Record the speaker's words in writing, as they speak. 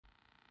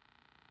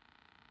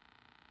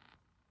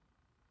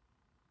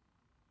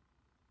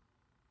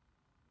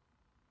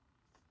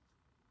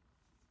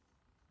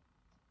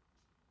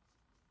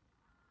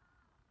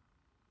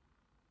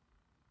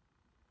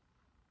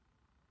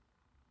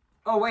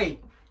Oh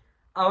wait,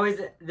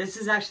 this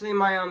is actually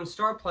my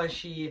Star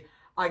plushie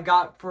I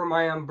got for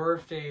my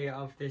birthday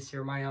of this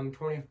year, my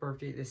 20th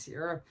birthday this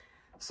year.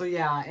 So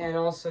yeah, and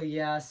also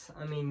yes,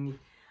 I mean,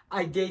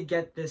 I did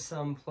get this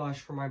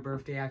plush for my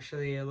birthday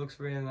actually. It looks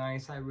really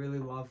nice. I really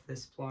love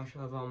this plush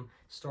of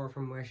Star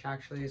from Wish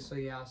actually. So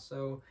yeah,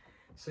 so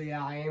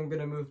yeah, I am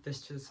gonna move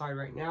this to the side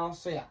right now.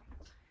 So yeah.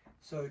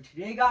 So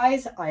today,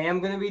 guys, I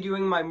am going to be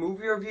doing my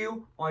movie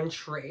review on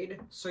Charade.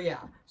 So yeah,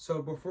 so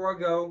before I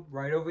go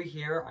right over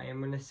here, I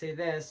am going to say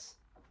this.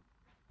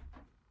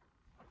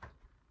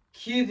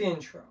 Cue the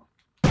intro.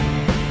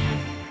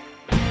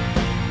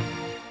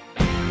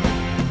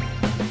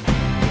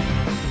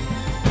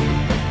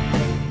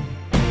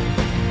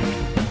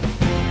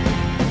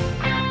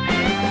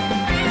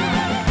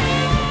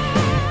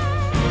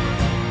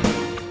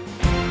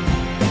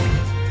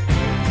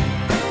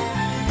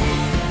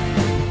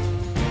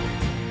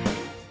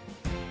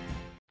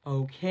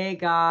 Okay,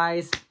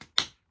 guys,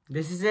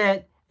 this is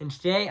it. And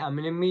today, I'm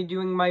going to be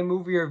doing my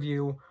movie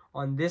review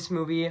on this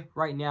movie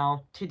right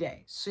now,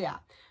 today. So yeah,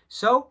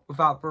 so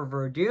without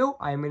further ado,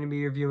 I am going to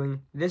be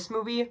reviewing this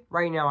movie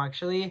right now,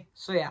 actually.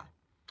 So yeah.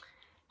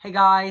 Hey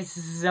guys,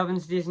 this is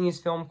Evan's Disney's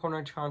Film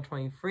Corner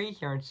 2023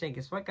 here, and today,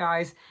 guess what,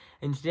 guys?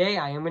 And today,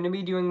 I am going to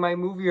be doing my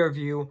movie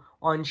review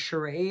on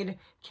Charade,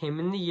 came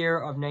in the year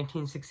of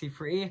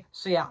 1963.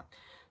 So yeah,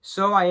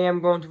 so I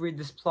am going to read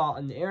this plot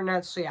on the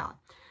internet. So yeah,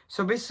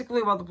 so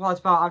basically, what the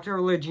plot's about: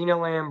 after Regina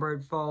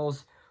Lambert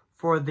falls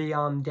for the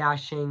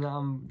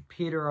dashing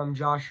Peter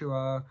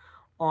Joshua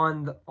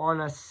on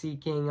a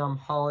seeking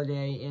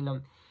holiday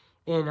in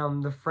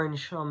the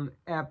French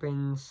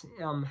Athens,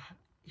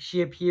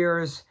 she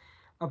appears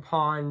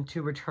upon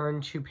to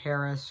return to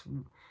Paris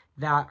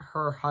that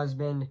her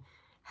husband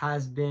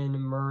has been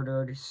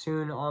murdered.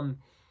 Soon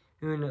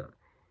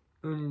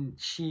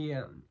she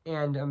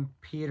and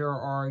Peter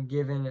are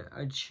given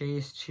a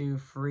chase to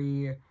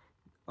free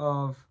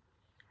of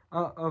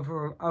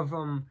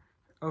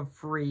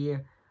free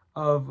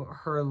of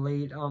her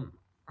late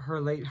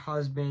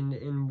husband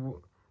in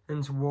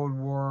World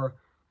War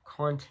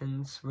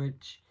contents,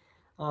 which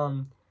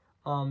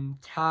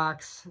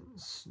Tax,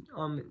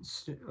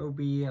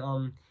 Obi,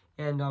 and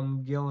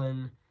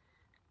Gillen,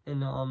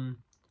 and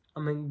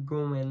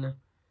Gulman,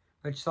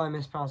 which I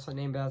mispronounced that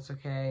name, but that's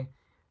okay,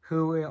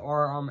 who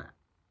are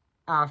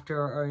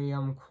after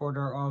a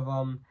quarter of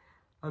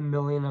 $1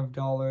 million of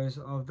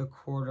the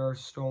quarter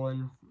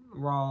stolen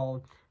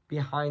while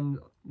behind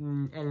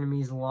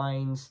enemy's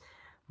lines.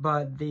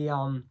 But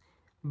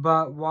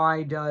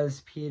why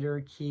does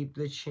Peter keep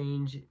the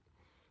change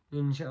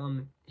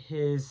in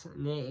his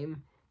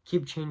name?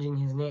 Keep changing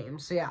his name.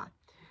 So yeah.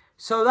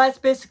 So that's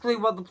basically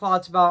what the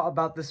plot's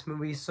about this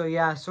movie. So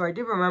yeah, so I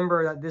did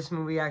remember that this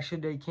movie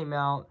actually came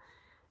out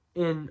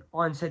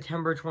on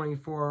September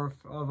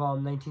 24th of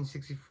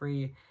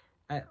 1963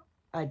 at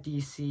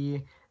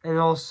DC, and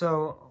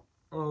also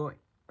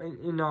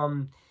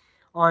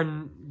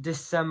on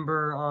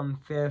December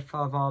 5th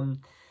of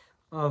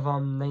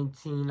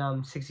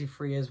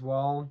 1963 as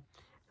well,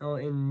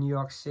 in New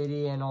York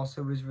City, and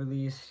also was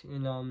released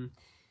in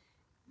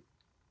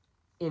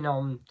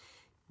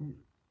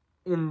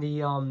the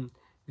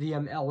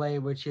LA,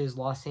 which is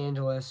Los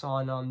Angeles,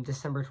 on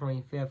December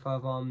 25th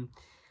of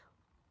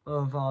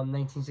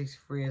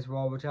 1963 as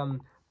well. Which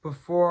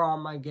before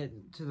I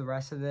get to the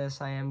rest of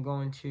this, I am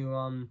going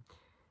to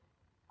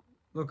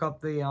look up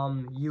the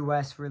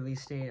U.S.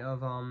 release date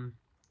of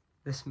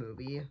this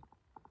movie,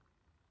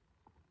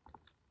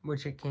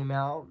 which it came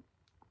out.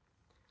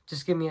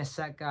 Just give me a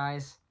sec,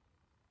 guys.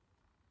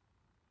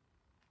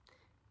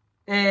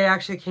 It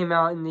actually came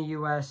out in the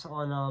U.S.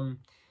 on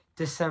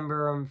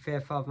December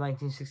 5th of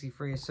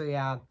 1963. So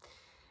yeah,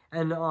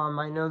 and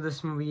I know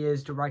this movie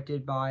is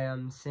directed by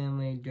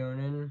Stanley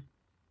Donen,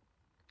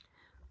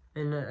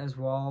 and as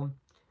well,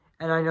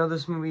 and I know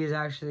this movie is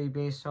actually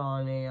based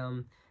on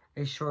a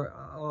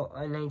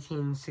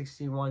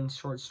 1961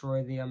 short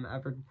story, The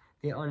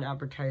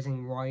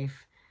Unappetizing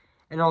Wife,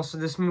 and also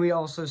this movie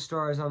also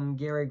stars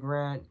Gary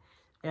Grant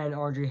and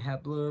Audrey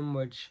Hepburn,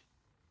 which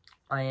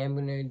I am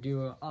gonna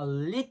do a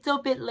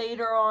little bit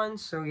later on.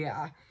 So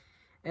yeah,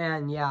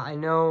 and yeah, I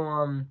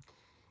know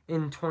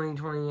in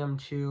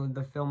 2022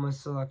 the film was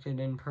selected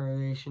in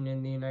preservation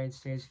in the United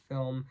States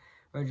Film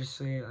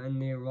Registry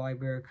and the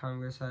Library of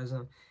Congress as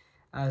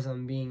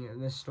being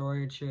the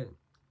story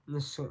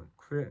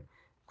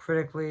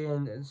critically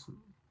and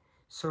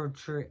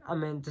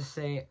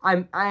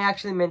I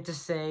actually meant to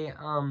say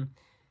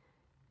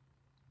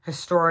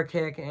historic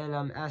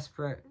and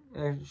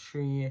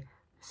especially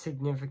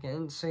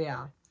significant. So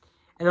yeah,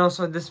 and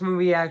also this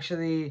movie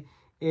actually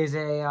is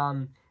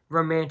a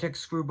romantic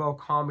screwball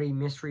comedy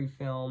mystery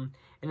film,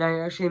 and I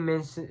actually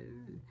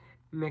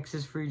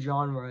mixes three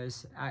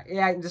genres.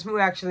 Yeah, this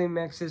movie actually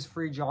mixes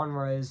three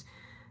genres: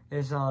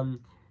 is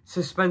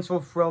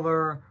suspenseful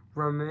thriller,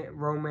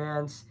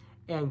 romance,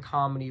 and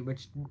comedy,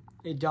 which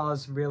it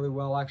does really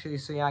well actually.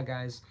 So yeah,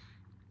 guys.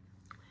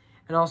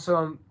 And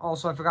also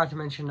I forgot to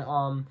mention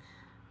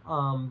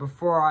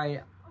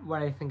before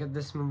what I think of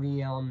this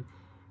movie,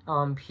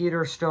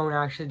 Peter Stone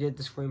actually did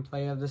the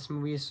screenplay of this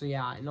movie. So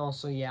yeah, and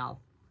also yeah.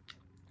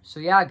 So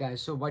yeah,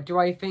 guys. So what do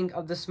I think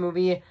of this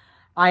movie?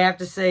 I have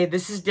to say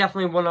this is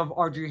definitely one of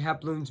Audrey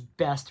Hepburn's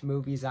best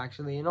movies,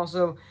 actually, and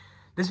also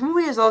this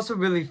movie is also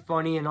really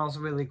funny and also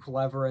really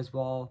clever as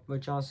well.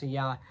 Which also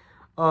yeah,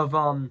 of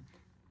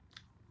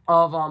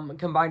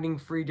combining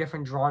three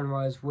different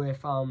genres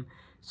with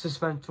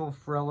suspenseful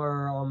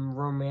thriller,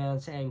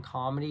 romance, and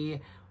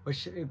comedy,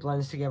 which it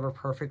blends together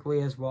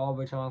perfectly as well.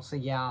 Which also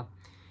yeah.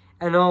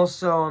 And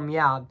also,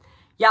 yeah,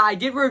 I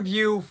did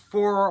review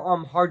 4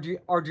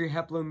 Audrey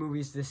Hepburn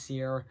movies this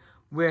year,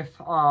 with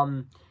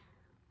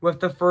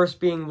the first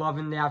being Love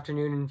in the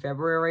Afternoon in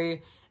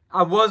February.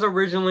 I was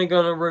originally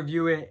gonna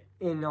review it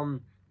in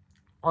on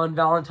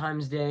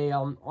Valentine's Day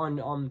on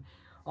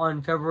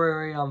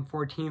February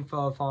 14th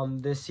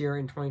of this year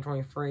in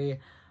 2023,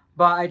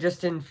 but I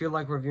just didn't feel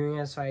like reviewing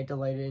it, so I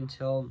delayed it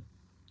until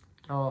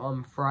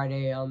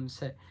Friday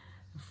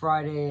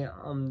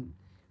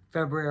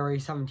February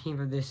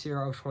 17th of this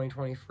year of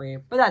 2023,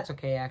 but that's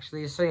okay,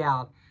 actually. So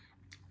yeah,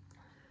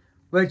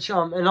 which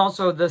and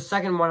also the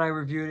second one I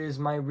reviewed is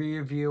my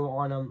re-review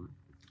on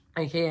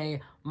aka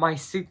my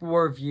sequel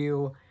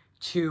review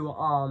to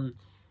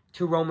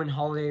Roman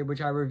Holiday,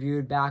 which I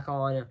reviewed back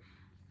on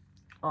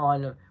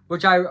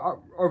which I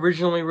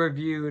originally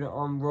reviewed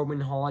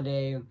Roman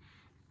Holiday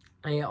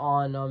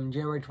on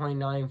January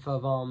 29th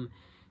of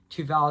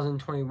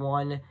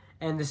 2021,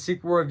 and the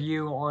sequel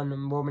review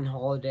on Roman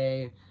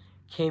Holiday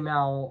came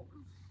out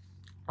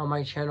on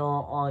my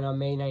channel on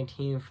May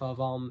 19th of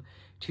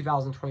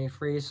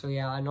 2023. So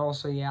yeah, and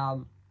also yeah,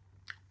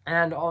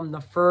 and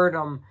the third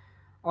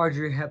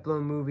Audrey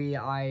Hepburn movie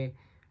I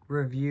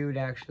reviewed,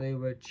 actually,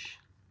 which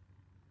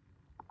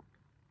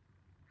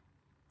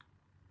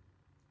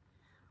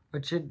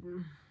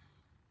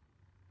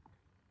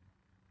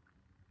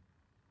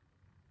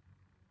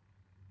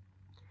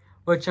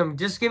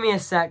just give me a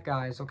sec,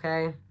 guys,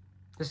 okay?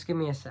 Just give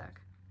me a sec.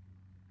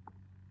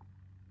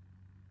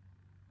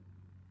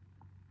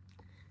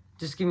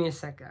 Just give me a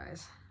sec,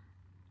 guys.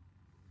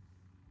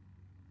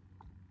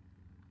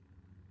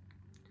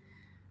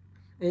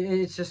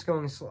 It's just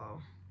going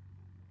slow.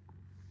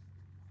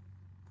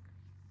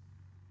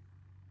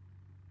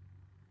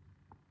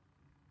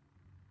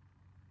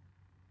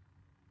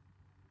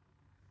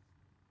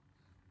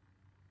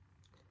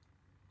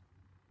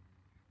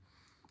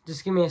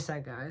 Just give me a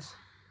sec, guys.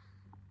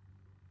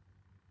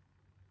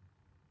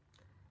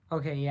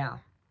 Okay, yeah.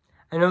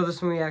 I know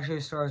this movie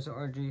actually stars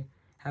Audrey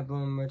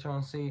Hepburn, which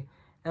honestly,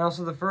 and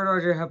also the third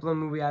Audrey Hepburn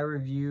movie I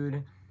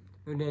reviewed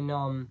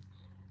in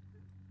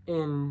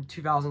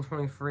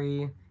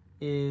 2023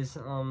 is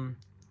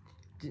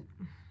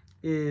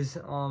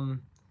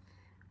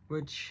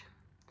which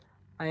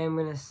I am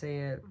gonna say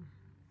it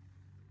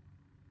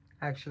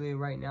actually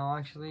right now,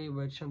 actually,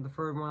 which the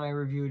third one I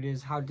reviewed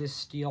is How to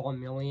Steal a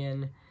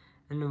Million,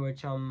 and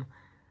which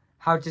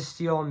How to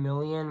Steal a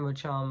Million,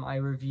 which I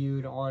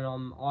reviewed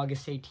on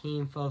August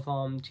 18th of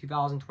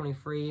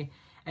 2023,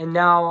 and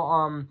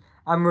now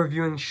I'm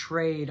reviewing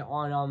Charade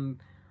on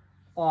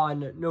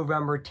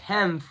November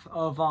 10th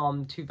of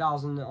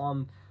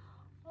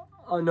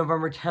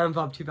November 10th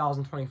of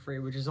 2023,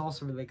 which is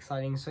also really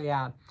exciting. So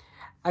yeah,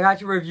 I got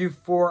to review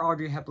 4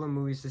 Audrey Hepburn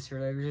movies this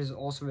year, which is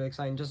also really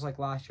exciting, just like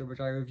last year, which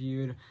I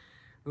reviewed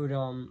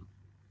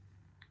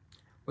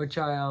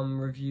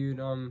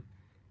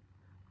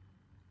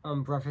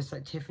Breakfast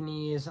at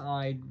Tiffany's.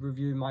 I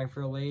reviewed My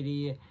Fair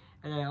Lady,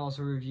 and I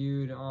also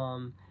reviewed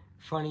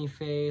Funny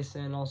Face,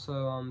 and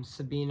also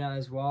Sabina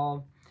as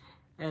well.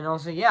 And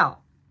also yeah,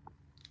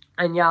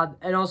 and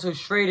also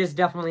Charade is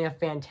definitely a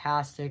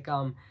fantastic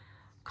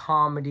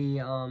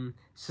comedy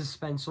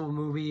suspenseful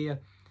movie.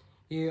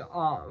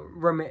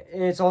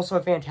 It's also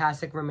a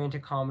fantastic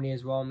romantic comedy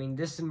as well. I mean,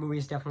 this movie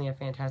is definitely a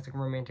fantastic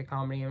romantic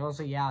comedy. And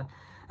also yeah,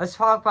 let's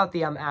talk about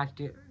the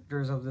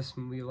actors of this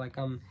movie, like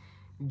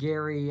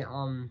Gary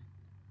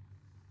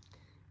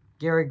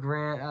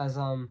Grant as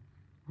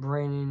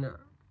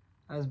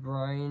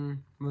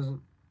Brian was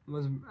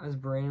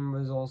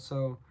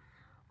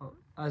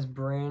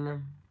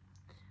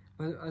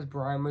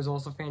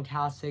also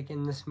fantastic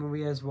in this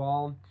movie as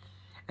well.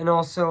 And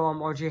also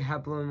Audrey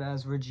Hepburn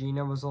as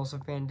Regina was also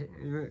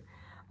fantastic.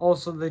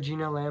 Also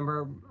Regina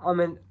Lambert. I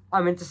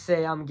meant to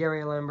say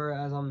Gary Lambert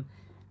as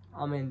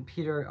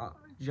Peter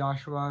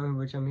Joshua,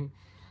 which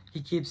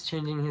he keeps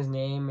changing his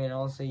name. And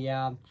also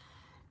yeah,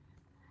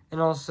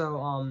 and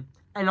also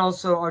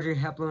Audrey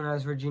Hepburn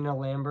as Regina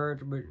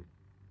Lambert,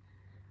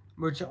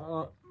 which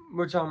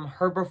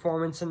her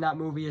performance in that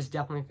movie is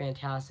definitely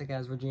fantastic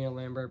as Regina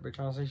Lambert, which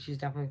also she's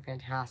definitely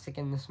fantastic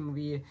in this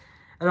movie.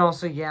 And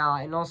also yeah,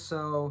 and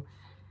also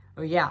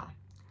yeah,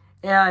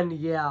 and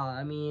yeah,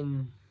 I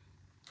mean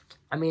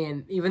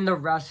even the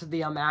rest of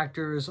the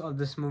actors of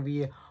this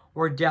movie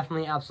were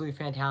definitely absolutely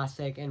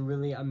fantastic and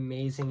really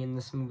amazing in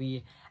this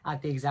movie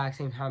at the exact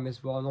same time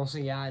as well. And also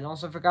yeah, and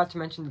also I forgot to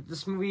mention that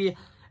this movie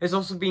is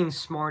also being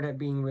smart at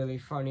being really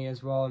funny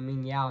as well. I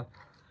mean yeah,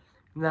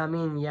 I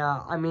mean,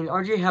 yeah. I mean,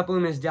 RJ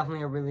Hepburn is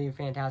definitely a really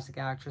fantastic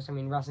actress. I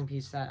mean, rest in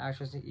peace to that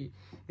actress.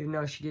 Even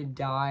though she did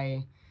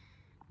die,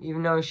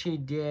 even though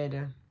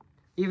RJ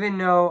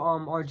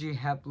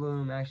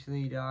Hepburn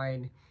actually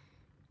died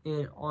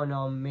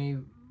on May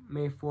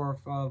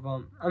 4th of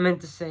I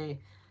meant to say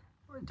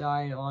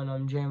died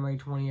on January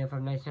 20th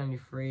of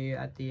 1993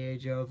 at the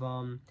age of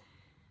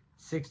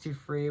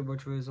 63,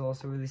 which was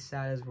also really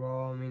sad as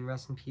well. I mean,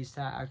 rest in peace to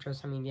that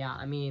actress. I mean, yeah.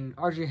 I mean,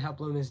 RJ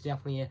Hepburn is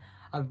definitely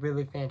a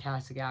really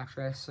fantastic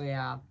actress. So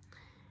yeah,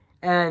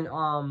 and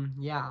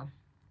yeah.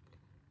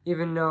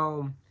 Even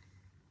though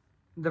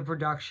the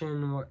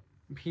production,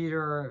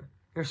 Peter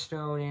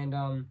Stone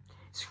and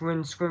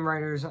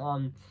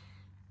screenwriters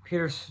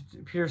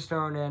Peter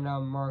Stone and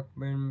Mark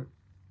Byrne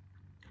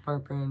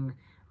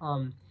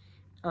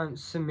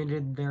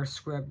submitted their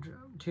script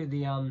to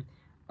the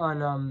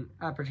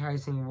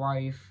advertising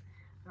wife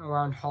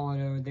around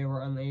holiday. They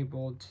were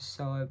unable to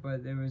sell it,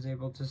 but they was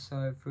able to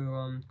sell it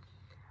through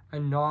a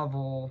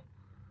novel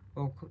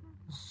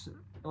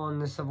on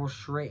the civil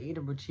Charade,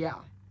 which yeah.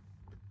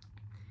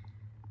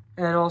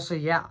 And also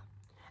yeah.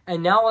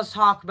 And now let's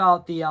talk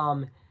about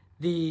the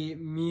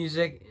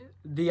music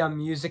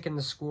and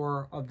the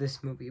score of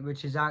this movie,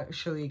 which is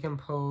actually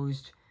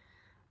composed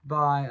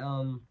by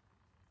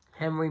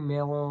Henry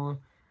Miller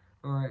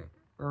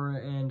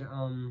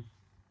and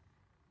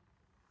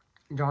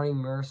Johnny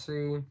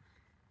Mercer,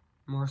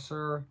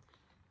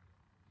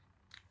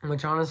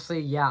 which honestly,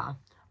 yeah.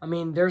 I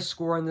mean, their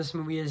score in this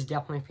movie is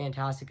definitely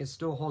fantastic. It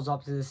still holds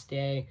up to this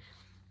day.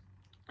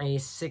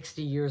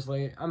 60 years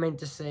later, I meant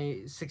to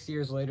say 60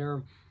 years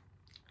later,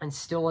 and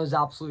still is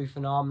absolutely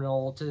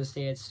phenomenal to this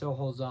day. It still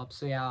holds up.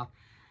 So yeah.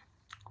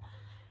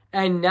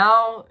 And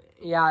now,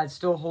 yeah, it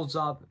still holds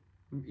up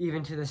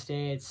even to this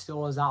day. It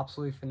still is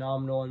absolutely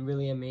phenomenal and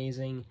really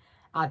amazing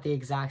at the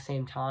exact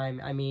same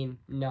time. I mean,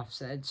 enough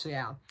said. So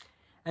yeah.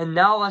 And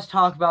now let's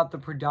talk about the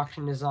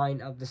production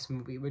design of this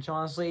movie, which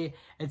honestly,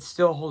 it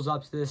still holds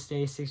up to this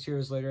day. 6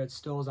 years later, it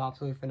still is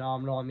absolutely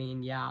phenomenal. I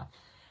mean, yeah,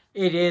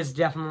 it is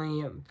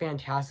definitely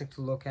fantastic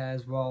to look at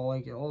as well.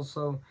 Like,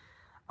 also,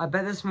 I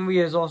bet this movie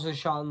is also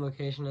shot on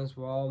location as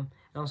well.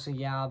 And also,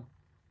 yeah.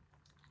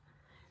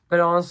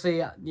 But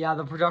honestly, yeah,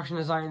 the production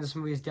design of this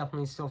movie is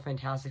definitely still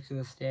fantastic to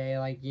this day.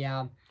 Like,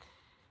 yeah.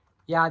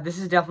 Yeah, this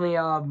is definitely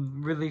a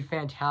really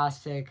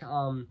fantastic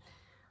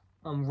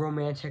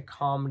romantic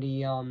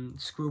comedy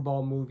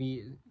screwball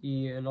movie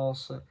and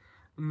also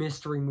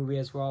mystery movie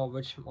as well,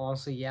 which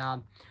honestly, yeah.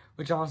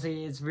 Which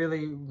honestly is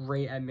really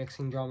great at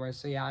mixing genres.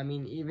 So yeah, I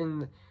mean,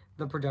 even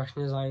the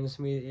production design of this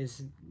movie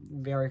is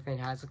very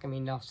fantastic. I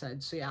mean, enough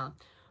said. So yeah.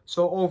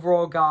 So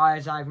overall,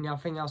 guys, I have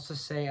nothing else to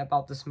say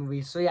about this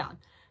movie. So yeah.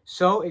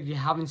 So if you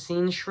haven't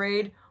seen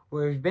Charade,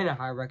 where have you been, I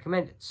highly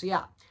recommend it. So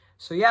yeah.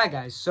 So yeah,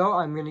 guys. So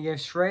I'm gonna give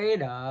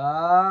Charade a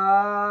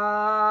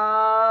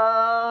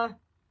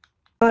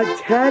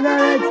 10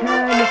 out of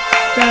 10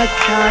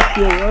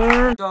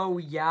 spectacular. So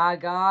yeah,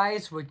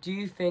 guys, what do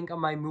you think of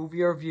my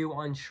movie review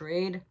on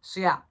Charade? So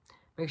yeah.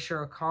 Make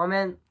sure to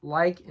comment,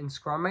 like, and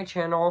subscribe my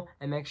channel,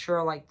 and make sure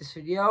to like this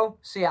video.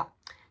 So yeah,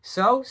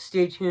 so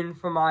stay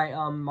tuned for my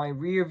my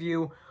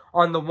re-review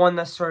on the one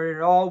that started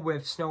it all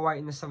with Snow White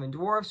and the Seven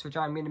Dwarfs, which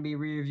I'm going to be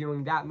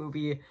re-reviewing that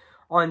movie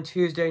on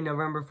Tuesday,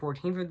 November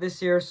 14th of this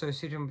year, so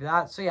stay tuned for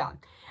that. So yeah,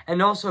 and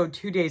also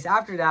 2 days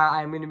after that,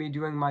 I'm going to be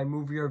doing my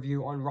movie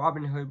review on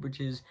Robin Hood, which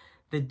is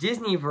the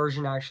Disney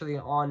version actually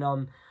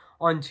on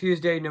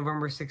Tuesday,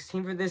 November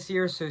 16th of this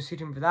year, so stay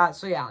tuned for that.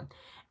 So yeah,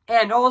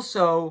 and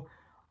also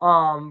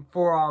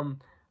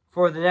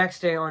for the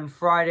next day on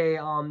Friday,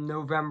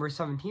 November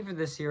 17th of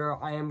this year,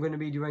 I am going to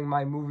be doing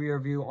my movie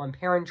review on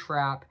Parent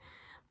Trap,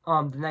 the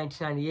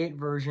 1998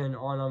 version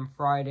on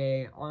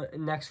Friday,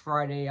 next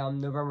Friday,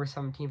 November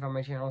 17th on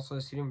my channel, so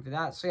stay tuned for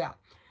that. So yeah.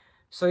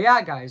 So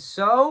yeah, guys,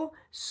 so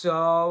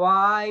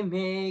I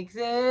make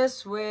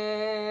this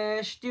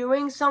wish,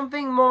 doing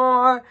something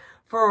more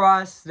for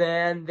us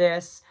than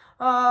this.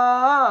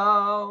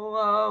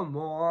 Oh,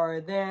 more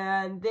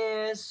than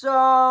this.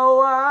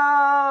 Oh,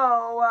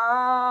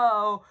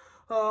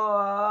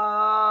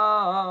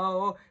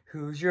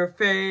 who's your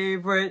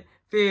favorite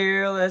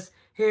fearless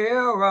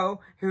hero?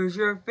 Who's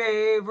your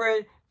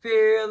favorite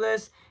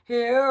fearless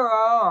hero?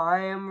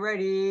 I am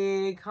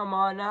ready. Come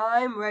on,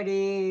 I'm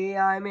ready.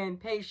 I'm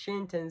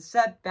impatient and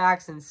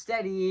setbacks and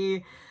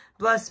steady.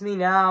 Bless me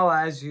now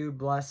as you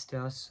blessed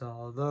us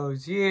all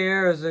those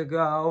years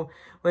ago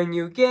when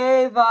you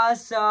gave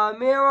us a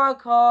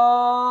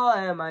miracle.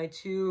 Am I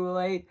too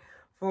late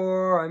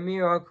for a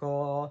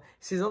miracle?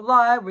 Seas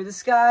alive where the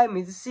sky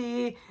meets the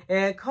sea.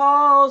 It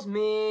calls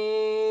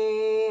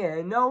me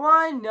and no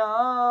one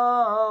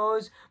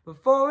knows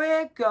before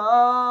it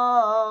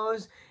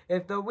goes.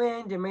 If the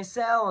wind in my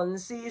sail on the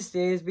sea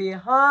stays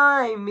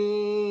behind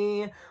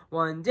me,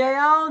 one day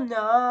I'll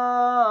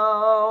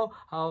know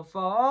how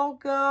far I'll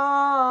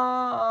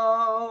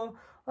go.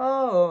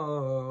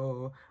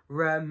 Oh,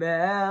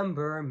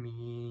 remember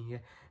me,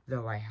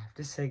 though I have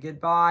to say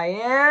goodbye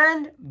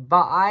and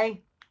bye.